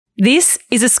This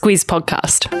is a Squiz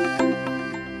podcast.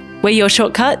 We're your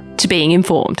shortcut to being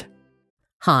informed.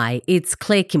 Hi, it's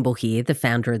Claire Kimball here, the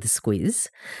founder of The Squiz.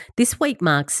 This week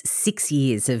marks 6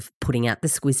 years of putting out the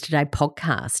Squiz Today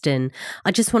podcast, and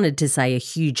I just wanted to say a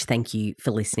huge thank you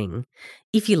for listening.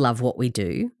 If you love what we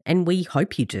do, and we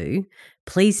hope you do,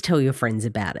 please tell your friends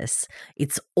about us.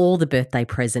 It's all the birthday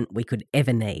present we could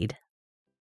ever need.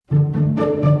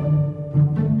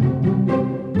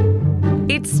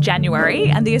 It's January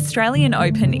and the Australian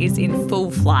Open is in full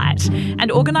flight,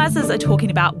 and organisers are talking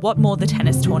about what more the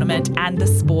tennis tournament and the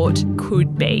sport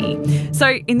could be.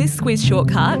 So in this Squiz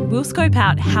shortcut, we'll scope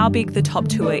out how big the top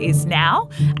tour is now,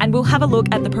 and we'll have a look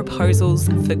at the proposals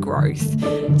for growth.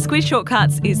 Squiz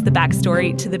Shortcuts is the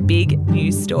backstory to the big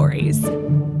news stories.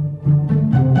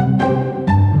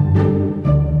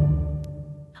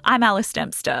 I'm Alice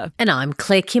Dempster. And I'm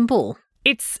Claire Kimball.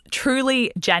 It's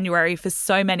truly January for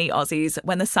so many Aussies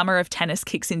when the summer of tennis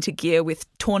kicks into gear with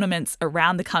tournaments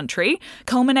around the country,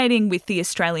 culminating with the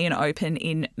Australian Open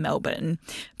in Melbourne.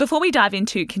 Before we dive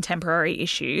into contemporary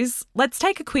issues, let's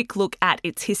take a quick look at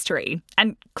its history.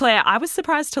 And Claire, I was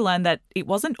surprised to learn that it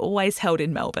wasn't always held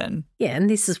in Melbourne. Yeah, and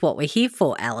this is what we're here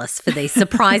for, Alice, for these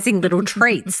surprising little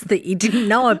treats that you didn't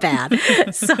know about.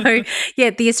 So,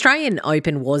 yeah, the Australian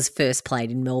Open was first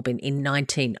played in Melbourne in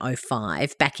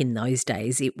 1905. Back in those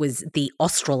days, it was the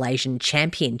Australasian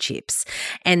Championships.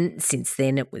 And since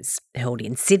then, it was held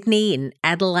in Sydney, in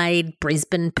Adelaide,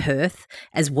 Brisbane, Perth,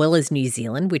 as well as New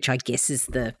Zealand, which I guess is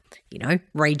the,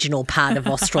 regional part of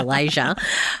Australasia.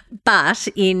 But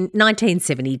in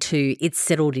 1972, it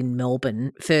settled in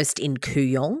Melbourne, first in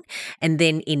Kooyong, and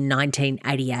then in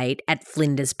 1988 at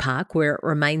Flinders Park, where it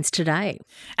remains today.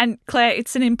 And Claire,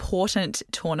 it's an important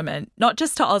tournament, not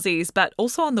just to Aussies, but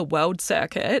also on the world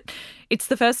circuit. It's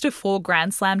the first of 4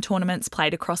 Grand Slam tournaments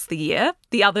played across the year.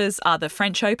 The others are the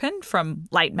French Open from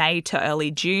late May to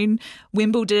early June,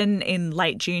 Wimbledon in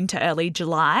late June to early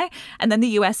July, and then the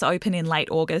US Open in late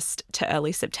August to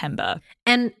early September.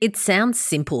 And it sounds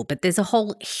simple, but there's a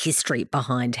whole history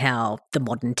behind how the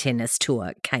modern tennis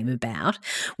tour came about.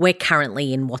 We're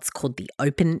currently in what's called the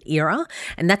Open era,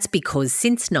 and that's because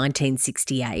since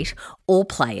 1968, all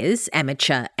players,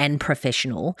 amateur and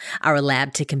professional, are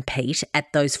allowed to compete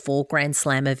at those 4 Grand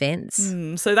Slam events.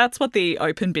 So that's what the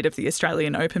Open bit of the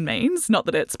Australian Open means, not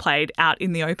that it's played out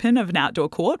in the open of an outdoor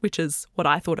court, which is what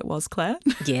I thought it was, Claire.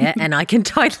 Yeah, and I can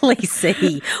totally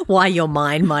see why your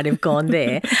mind might have gone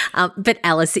there. But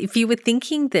Alice, if you were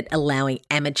thinking that allowing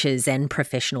amateurs and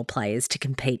professional players to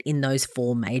compete in those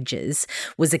 4 majors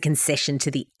was a concession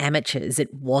to the amateurs,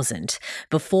 it wasn't.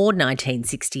 Before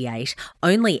 1968,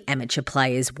 only amateur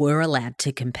players were allowed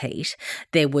to compete.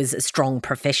 There was a strong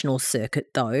professional circuit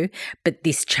though, but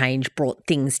this change brought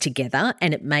things together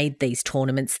and it made these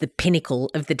tournaments the pinnacle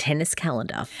of the tennis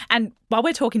calendar. And while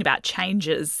we're talking about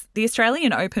changes, the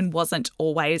Australian Open wasn't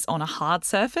always on a hard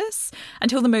surface.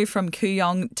 Until the move from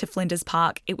Kooyong to Flinders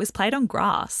Park, it was played on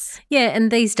grass. Yeah,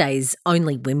 and these days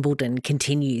only Wimbledon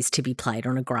continues to be played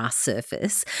on a grass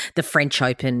surface. The French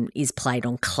Open is played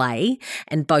on clay,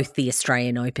 and both the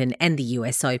Australian Open and the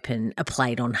US Open are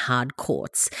played on hard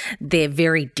courts. They're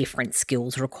very different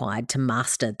skills required to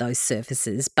master those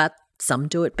surfaces, but some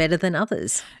do it better than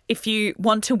others. If you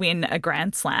want to win a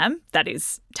Grand Slam, that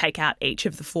is, take out each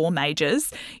of the 4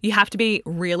 majors, you have to be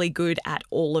really good at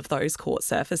all of those court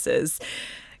surfaces.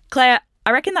 Claire,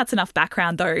 I reckon that's enough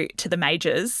background, though, to the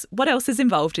majors. What else is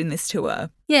involved in this tour?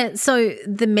 Yeah, so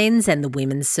the men's and the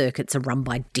women's circuits are run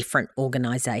by different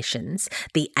organisations,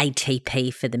 the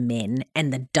ATP for the men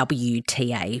and the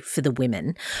WTA for the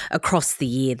women. Across the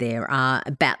year, there are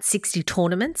about 60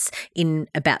 tournaments in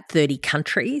about 30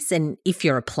 countries, and if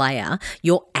you're a player,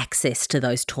 your access to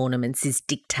those tournaments is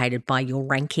dictated by your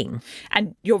ranking.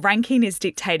 And your ranking is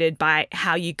dictated by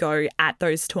how you go at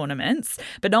those tournaments,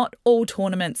 but not all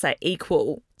tournaments are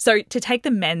equal. So to take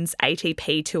the men's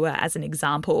ATP tour as an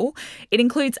example, it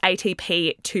includes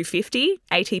ATP 250,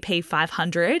 ATP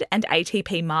 500 and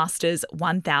ATP Masters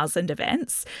 1000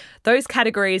 events. Those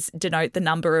categories denote the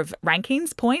number of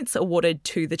rankings points awarded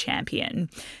to the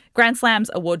champion. Grand Slams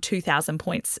award 2,000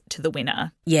 points to the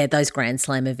winner. Yeah, those Grand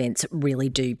Slam events really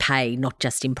do pay, not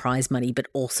just in prize money, but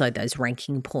also those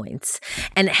ranking points.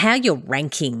 And how your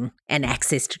ranking and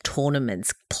access to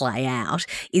tournaments play out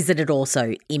is that it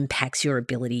also impacts your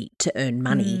ability to earn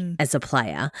money as a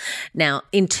player. Now,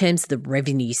 in terms of the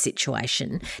revenue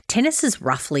situation, tennis is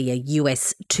roughly a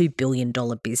US $2 billion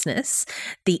business.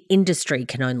 The industry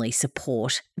can only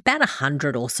support about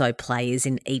 100 or so players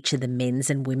in each of the men's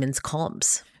and women's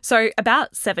comps. So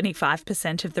about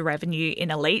 75% of the revenue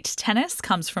in elite tennis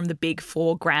comes from the big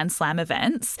 4 Grand Slam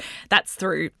events. That's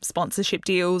through sponsorship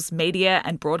deals, media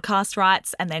and broadcast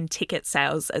rights, and then ticket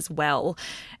sales as well.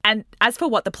 And as for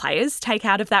what the players take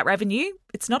out of that revenue,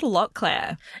 it's not a lot,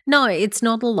 Claire. No, it's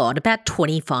not a lot. About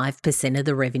 25% of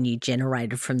the revenue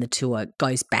generated from the tour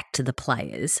goes back to the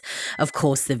players. Of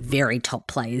course, the very top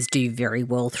players do very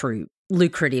well through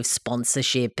lucrative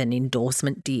sponsorship and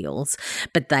endorsement deals,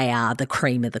 but they are the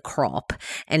cream of the crop.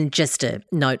 And just a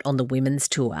note on the women's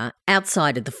tour,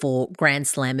 outside of the 4 Grand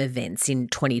Slam events in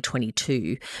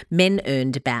 2022, men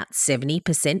earned about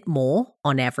 70% more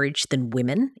on average than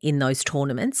women in those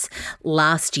tournaments.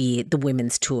 Last year, the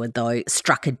women's tour, though,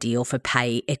 struck a deal for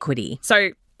pay equity. So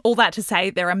all that to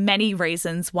say, there are many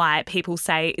reasons why people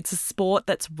say it's a sport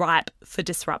that's ripe for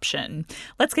disruption.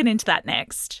 Let's get into that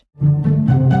next.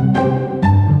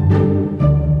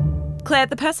 Claire,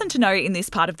 the person to know in this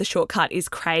part of the shortcut is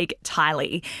Craig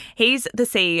Tiley. He's the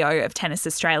CEO of Tennis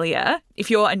Australia. If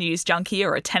you're a news junkie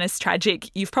or a tennis tragic,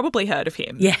 you've probably heard of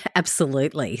him. Yeah,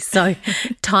 absolutely. So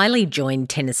Tiley joined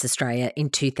Tennis Australia in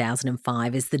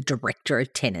 2005 as the director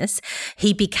of tennis.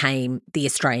 He became the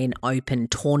Australian Open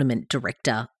tournament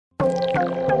director.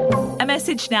 A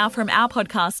message now from our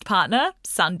podcast partner,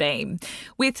 Sunbeam.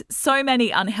 With so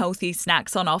many unhealthy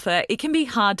snacks on offer, it can be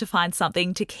hard to find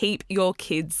something to keep your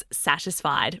kids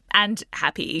satisfied and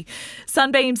happy.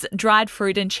 Sunbeam's dried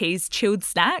fruit and cheese chilled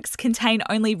snacks contain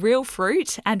only real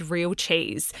fruit and real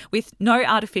cheese, with no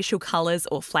artificial colours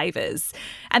or flavours.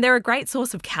 And they're a great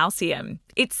source of calcium.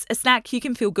 It's a snack you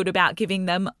can feel good about giving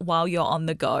them while you're on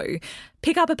the go.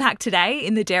 Pick up a pack today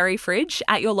in the dairy fridge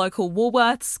at your local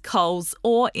Woolworths, Coles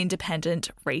or independent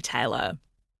retailer.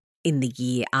 In the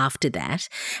year after that,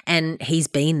 and he's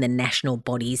been the national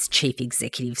body's chief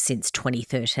executive since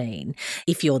 2013.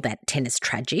 If you're that tennis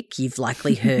tragic, you've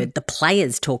likely heard the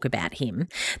players talk about him.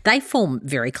 They form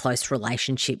very close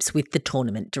relationships with the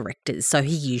tournament directors, so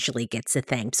he usually gets a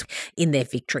thanks in their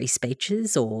victory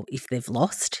speeches or if they've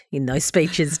lost in those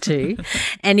speeches too.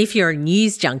 And if you're a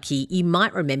news junkie, you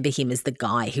might remember him as the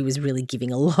guy who was really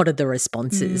giving a lot of the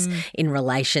responses in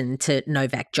relation to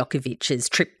Novak Djokovic's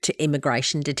trip to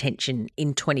immigration detention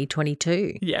in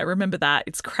 2022. Yeah, remember that.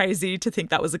 It's crazy to think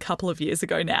that was a couple of years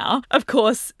ago now. Of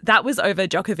course, that was over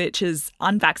Djokovic's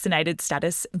unvaccinated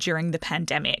status during the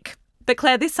pandemic. But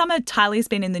Claire, this summer, Tiley's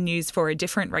been in the news for a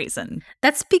different reason.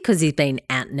 That's because he's been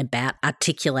out and about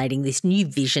articulating this new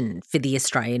vision for the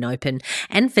Australian Open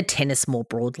and for tennis more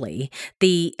broadly.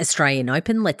 The Australian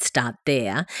Open, let's start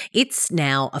there. It's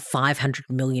now a $500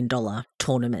 million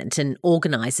tournament, and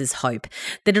organisers hope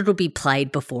that it'll be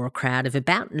played before a crowd of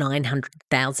about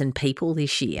 900,000 people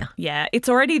this year. Yeah, it's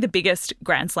already the biggest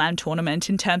Grand Slam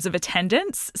tournament in terms of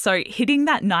attendance, so hitting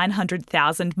that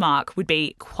 900,000 mark would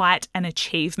be quite an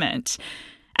achievement.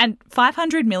 And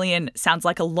 $500 million sounds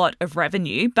like a lot of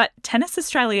revenue, but Tennis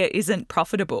Australia isn't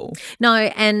profitable. No,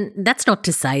 and that's not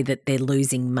to say that they're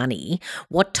losing money.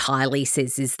 What Tiley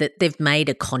says is that they've made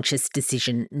a conscious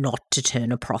decision not to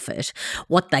turn a profit.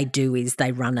 What they do is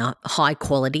they run a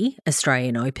high-quality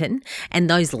Australian Open, and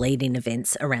those lead-in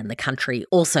events around the country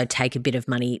also take a bit of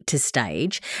money to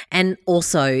stage, and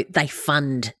also they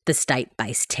fund the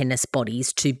state-based tennis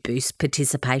bodies to boost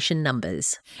participation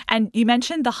numbers. And you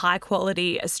mentioned the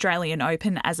high-quality Australian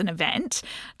Open as an event.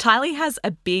 Tiley has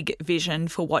a big vision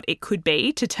for what it could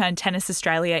be to turn Tennis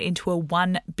Australia into a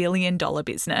 $1 billion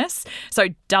business, so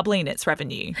doubling its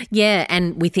revenue. Yeah,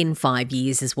 and within 5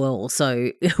 years as well,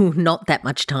 so not that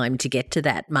much time to get to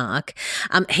that mark.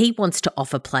 He wants to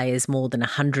offer players more than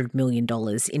 $100 million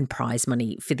in prize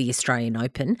money for the Australian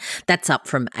Open. That's up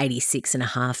from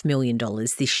 $86.5 million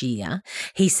this year.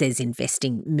 He says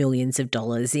investing millions of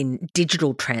dollars in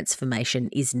digital transformation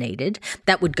is needed.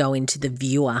 That would go into the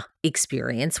viewer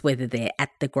experience, whether they're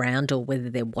at the ground or whether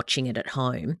they're watching it at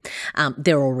home.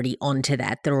 They're already onto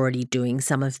that. They're already doing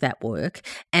some of that work.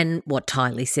 And what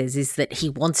Tiley says is that he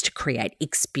wants to create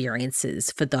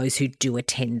experiences for those who do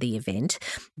attend the event.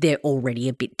 They're already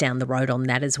a bit down the road on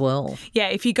that as well. Yeah,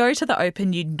 if you go to the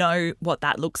Open, you know what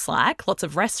that looks like. Lots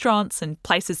of restaurants and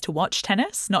places to watch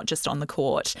tennis, not just on the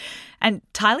court. And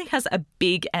Tiley has a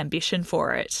big ambition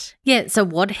for it. Yeah, so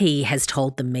what he has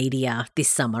told the media this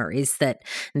summer is that,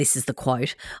 and this is the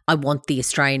quote, "I want the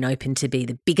Australian Open to be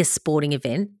the biggest sporting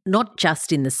event, not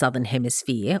just in the Southern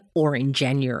Hemisphere or in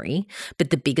January,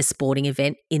 but the biggest sporting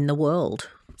event in the world."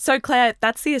 So Claire,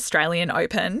 that's the Australian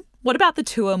Open. What about the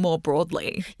tour more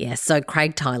broadly? Yeah, so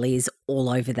Craig Tiley is all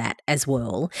over that as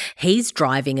well. He's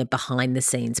driving a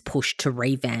behind-the-scenes push to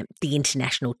revamp the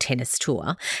International Tennis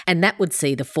Tour, and that would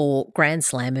see the 4 Grand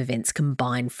Slam events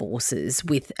combine forces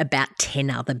with about 10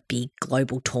 other big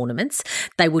global tournaments.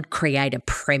 They would create a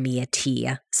premier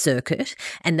tier circuit,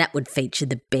 and that would feature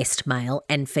the best male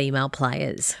and female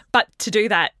players. But to do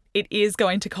that, it is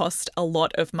going to cost a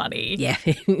lot of money. Yeah,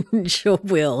 sure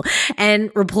will. And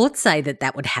reports say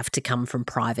that would have to come from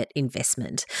private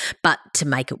investment. But to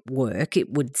make it work,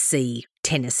 it would see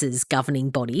tennis's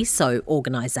governing body, so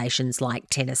organisations like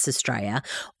Tennis Australia,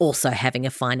 also having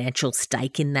a financial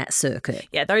stake in that circuit.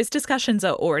 Yeah, those discussions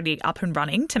are already up and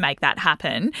running to make that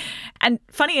happen. And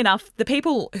funny enough, the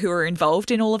people who are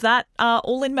involved in all of that are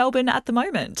all in Melbourne at the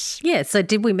moment. Yeah, so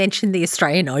did we mention the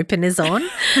Australian Open is on?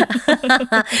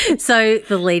 So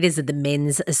the leaders of the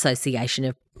Men's Association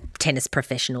of Tennis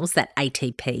Professionals, that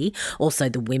ATP, also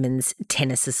the Women's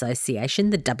Tennis Association,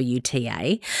 the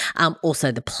WTA,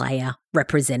 also the player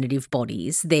representative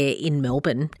bodies. They're in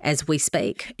Melbourne as we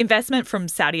speak. Investment from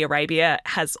Saudi Arabia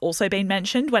has also been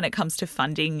mentioned when it comes to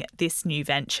funding this new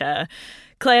venture.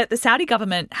 Claire, the Saudi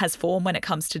government has form when it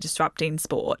comes to disrupting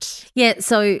sport. Yeah,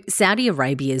 so Saudi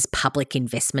Arabia's Public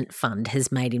Investment Fund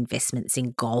has made investments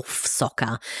in golf,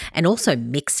 soccer, and also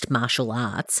mixed martial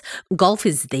arts. Golf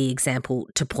is the example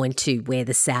to point to where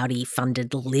the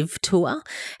Saudi-funded LIV Tour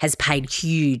has paid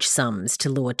huge sums to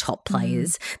lure top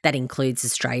players. That includes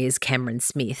Australia's Cameron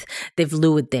Smith. They've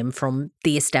lured them from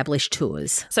the established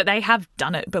tours. So they have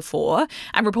done it before,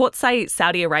 and reports say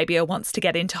Saudi Arabia wants to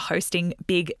get into hosting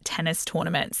big tennis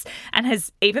tournaments and has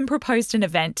even proposed an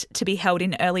event to be held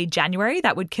in early January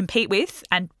that would compete with,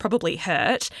 and probably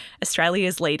hurt,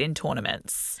 Australia's lead-in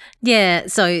tournaments. Yeah,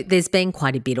 so there's been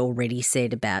quite a bit already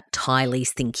said about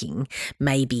Tiley's thinking.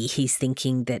 Maybe he's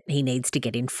thinking that he needs to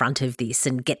get in front of this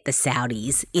and get the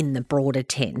Saudis in the broader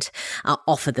tent,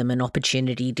 offer them an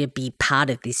opportunity to be part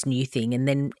of this new thing, and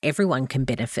then everyone can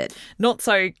benefit. Not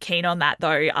so keen on that,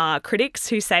 though, are critics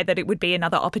who say that it would be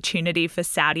another opportunity for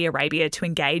Saudi Arabia to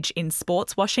engage in sports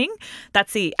washing.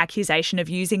 That's the accusation of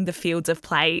using the fields of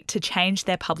play to change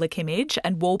their public image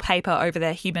and wallpaper over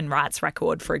their human rights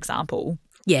record, for example.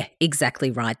 Yeah,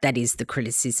 exactly right. That is the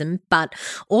criticism. But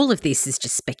all of this is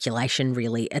just speculation,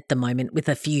 really, at the moment, with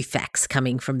a few facts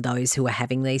coming from those who are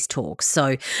having these talks.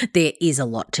 So there is a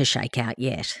lot to shake out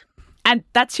yet. And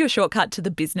that's your shortcut to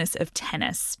the business of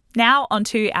tennis. Now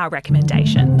onto our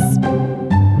recommendations.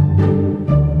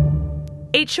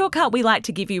 Each shortcut, we like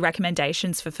to give you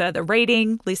recommendations for further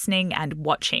reading, listening and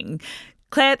watching.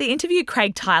 Claire, the interview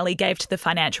Craig Tiley gave to the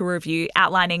Financial Review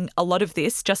outlining a lot of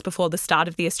this just before the start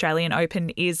of the Australian Open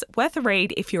is worth a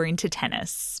read if you're into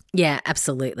tennis. Yeah,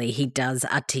 absolutely. He does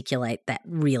articulate that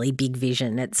really big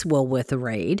vision. It's well worth a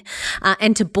read.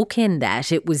 And to bookend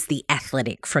that, it was The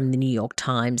Athletic from the New York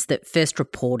Times that first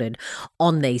reported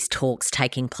on these talks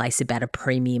taking place about a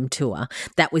premium tour.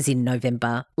 That was in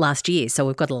November last year. So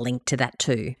we've got a link to that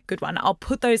too. Good one. I'll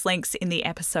put those links in the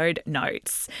episode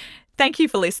notes. Thank you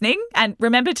for listening, and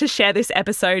remember to share this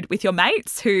episode with your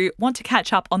mates who want to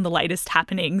catch up on the latest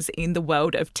happenings in the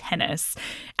world of tennis.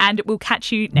 And we'll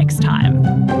catch you next time.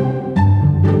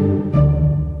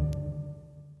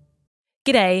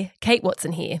 G'day, Kate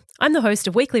Watson here. I'm the host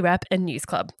of Weekly Wrap and News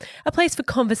Club, a place for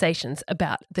conversations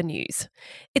about the news.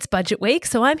 It's budget week,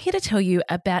 so I'm here to tell you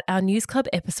about our News Club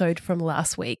episode from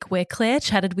last week where Claire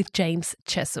chatted with James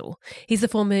Chessell. He's the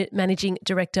former Managing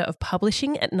Director of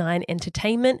Publishing at Nine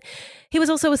Entertainment. He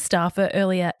was also a staffer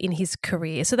earlier in his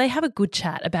career, so they have a good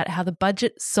chat about how the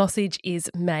budget sausage is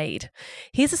made.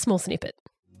 Here's a small snippet.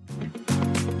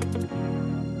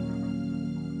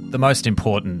 The most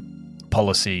important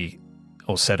policy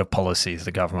or set of policies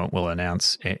the government will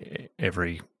announce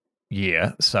every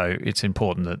year. So it's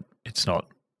important that it's not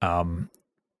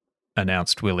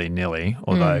announced willy-nilly,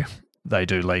 although they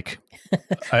do leak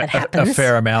a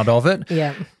fair amount of it.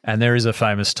 Yeah. And there is a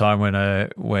famous time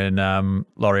when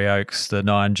Laurie Oakes, the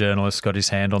Nine journalist, got his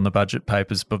hand on the budget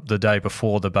papers but the day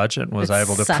before the budget and was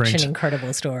able to print. Such an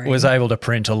incredible story. Was able to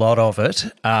print a lot of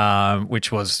it,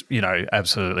 which was,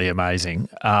 absolutely amazing.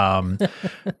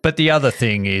 But the other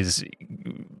thing is,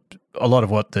 a lot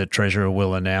of what the Treasurer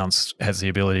will announce has the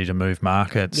ability to move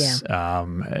markets,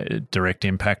 direct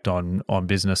impact on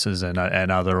businesses and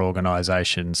other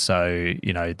organisations. So,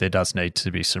 there does need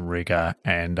to be some rigour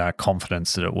and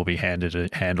confidence that it will be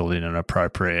handled in an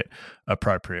appropriate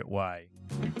way.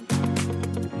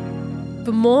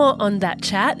 For more on that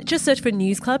chat, just search for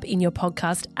News Club in your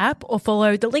podcast app or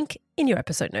follow the link in your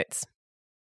episode notes.